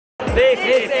This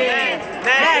is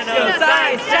National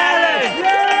Science Challenge!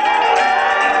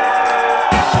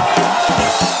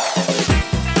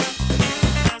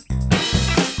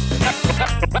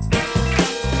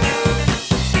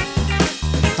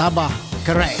 Sabah,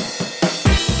 correct.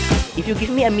 If you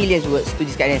give me a million words to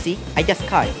describe NSC, I just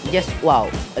can't. Just wow.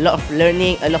 A lot of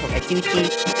learning, a lot of activity.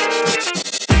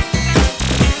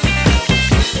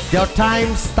 Your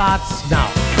time starts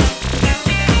now.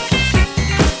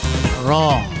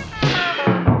 Wrong.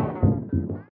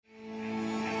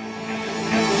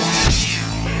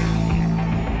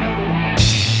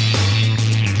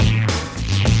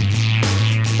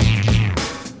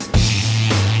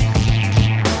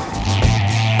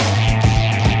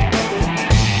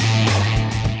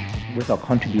 With our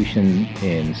contribution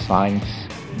in science,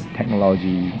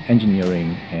 technology,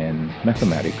 engineering, and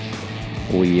mathematics,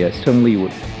 we certainly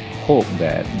would hope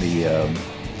that the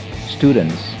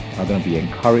students are going to be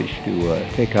encouraged to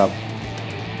take up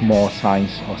more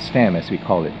science, or STEM as we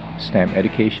call it, STEM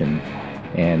education,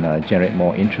 and generate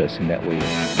more interest in that way.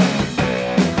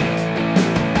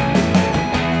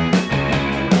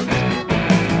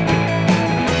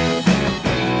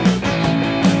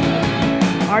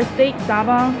 Our state,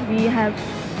 Sabah, we have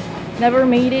never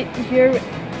made it here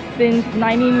since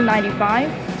 1995,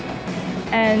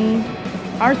 and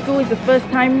our school is the first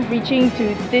time reaching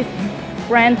to this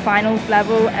grand finals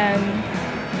level, and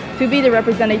to be the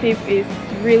representative is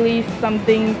really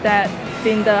something that's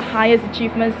been the highest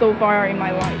achievement so far in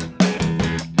my life.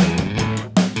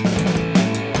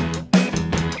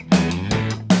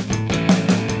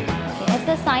 As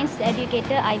a science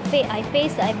educator, I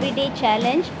face the everyday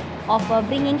challenge of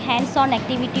bringing hands-on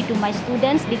activity to my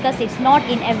students, because it's not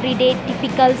in everyday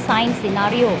typical science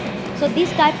scenario. So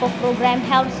this type of program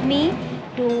helps me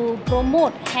to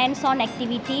promote hands-on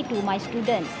activity to my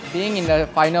students. Being in the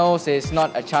finals is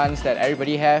not a chance that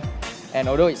everybody have, and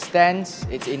although it's tense,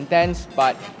 it's intense,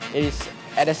 but it is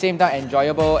at the same time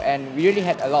enjoyable, and we really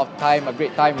had a lot of time, a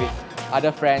great time with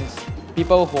other friends,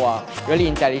 people who are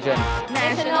really intelligent.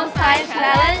 National Science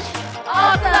Challenge,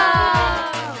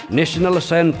 awesome! National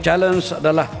Science Challenge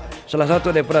adalah salah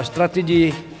satu daripada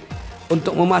strategi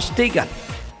untuk memastikan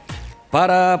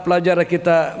para pelajar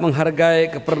kita menghargai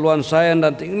keperluan sains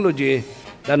dan teknologi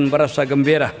dan merasa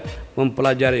gembira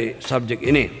mempelajari subjek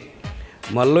ini.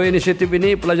 Melalui inisiatif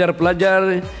ini,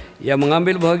 pelajar-pelajar yang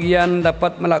mengambil bahagian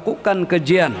dapat melakukan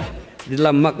kajian di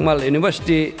dalam makmal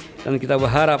universiti, dan kita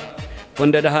berharap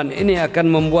pendedahan ini akan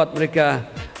membuat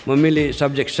mereka memilih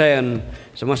subjek sains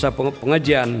semasa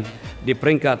pengajian di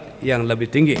peringkat yang lebih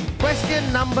tinggi. Question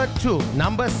number 2,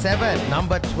 number 7,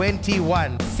 number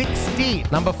 21, 16,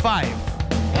 number 5.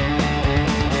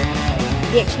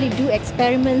 They actually do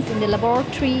experiments in the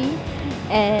laboratory,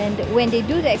 and when they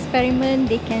do the experiment,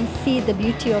 they can see the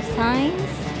beauty of science.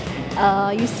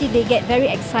 You see, they get very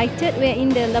excited. We're in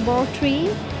the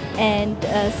laboratory, and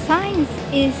science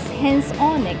is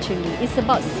hands-on actually. It's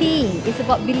about seeing, it's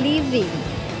about believing,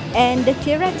 and the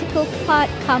theoretical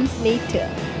part comes later.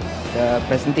 The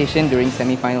presentation during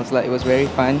semi-finals, it was very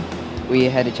fun. We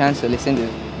had a chance to listen to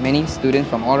many students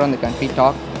from all around the country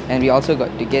talk, and we also got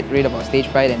to get rid of our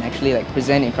stage pride and actually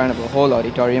present in front of a whole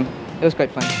auditorium. It was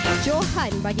quite fun.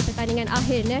 Johan bagi pertandingan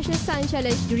akhir National Science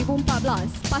Challenge 2014,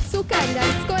 pasukan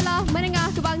dari Sekolah Menengah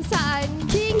Kebangsaan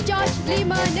King George V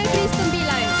Negeri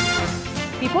Sembilan.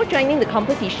 Before joining the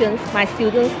competitions, my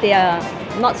students, they are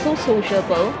not so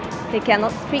sociable. They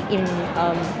cannot speak in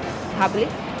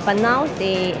public. But now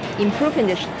they improve in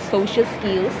the social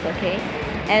skills, okay?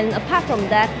 And apart from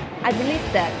that, I believe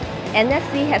that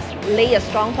NSC has laid a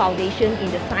strong foundation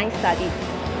in the science studies.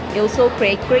 It also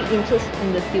creates great interest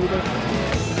in the students.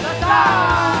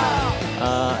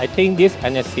 I think this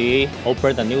NSC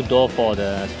opened a new door for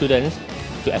the students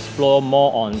to explore more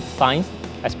on science,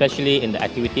 especially in the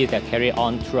activities that carry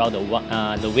on throughout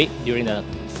the week during the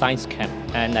science camp.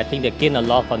 And I think they gain a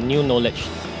lot of new knowledge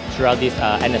throughout this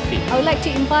NSC. I would like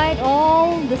to invite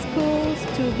all the schools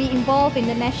to be involved in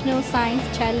the National Science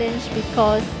Challenge,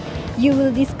 because you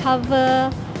will discover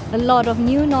a lot of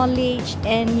new knowledge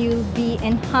and you'll be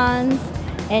enhanced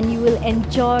and you will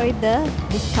enjoy the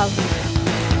discovery.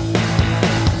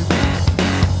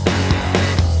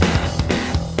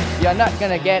 You are not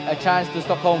going to get a chance to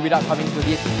Stockholm without coming to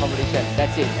this competition.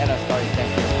 That's it. End of story.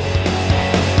 Thank you.